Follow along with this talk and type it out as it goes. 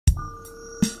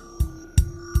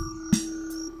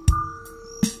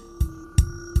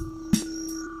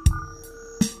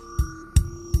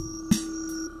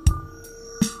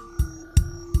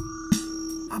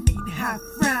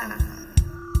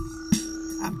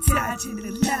dodging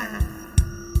the lines.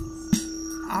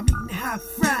 I'm eating hot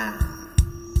fries.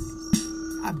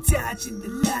 I'm dodging the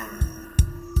lines.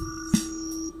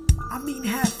 I'm eating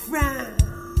hot fries.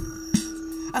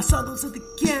 I saw those other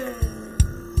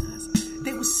guys.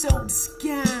 They were so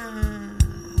disguised.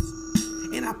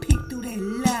 And I peeked through their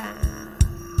lies.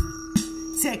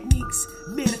 Techniques,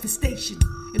 manifestation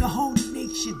in a whole new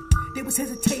nation. There was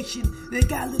hesitation. They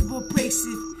got a little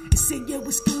abrasive. And said, yeah,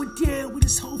 what's going down with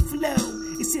this whole flow?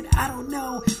 It said, I don't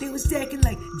know. They was acting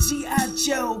like G.I.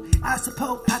 Joe. I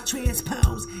suppose I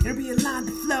transpose and realign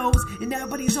the flows. And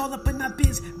everybody's all up in my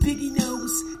biz. Biggie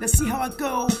knows. Now see how I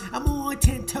go. I'm on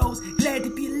 10 toes. Glad to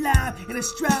be alive. And I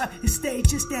strive to stay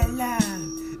just that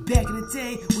live. Back in the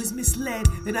day was misled,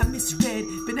 then I misread.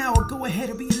 But now I'll go ahead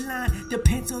and realign the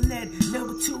pencil lead.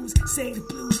 Number twos, say the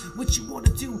blues. What you wanna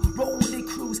do? Roll with their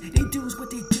crews. They do's what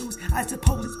they do's. I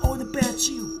suppose it's all about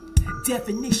you.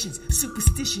 Definitions,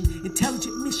 superstition,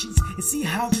 intelligent missions, and see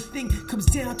how the thing comes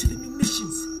down to the new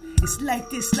missions. It's like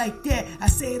this, like that, I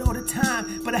say it all the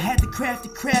time, but I had to craft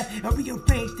and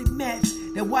rearrange the maps.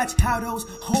 Now watch how those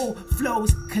whole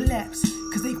flows collapse,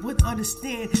 cause they wouldn't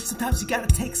understand. Sometimes you gotta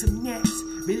take some naps.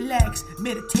 Relax,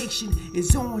 meditation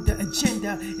is on the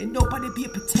agenda, and nobody be a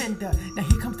pretender. Now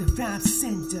here comes the rhyme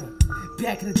sender.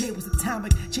 Back in the day was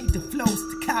atomic, change the flows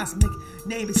to cosmic.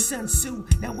 Name is SonZu,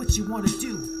 now what you wanna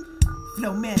do?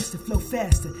 Flow master, flow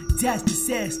faster, dodge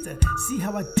disaster. See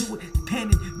how I do it,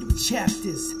 penning new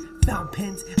chapters. Found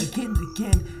pens again and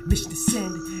again, mission to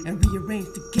send and rearrange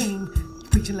the game.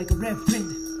 Preaching like a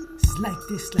reverend. It's like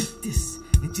this,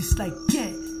 and just like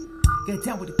that. Got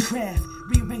down with the craft,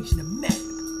 rearranging the map.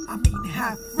 I'm eating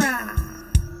hot fries.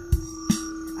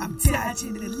 I'm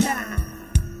dodging the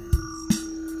lines.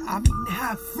 I'm eating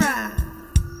hot fries.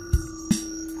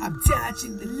 I'm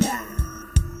dodging the lines.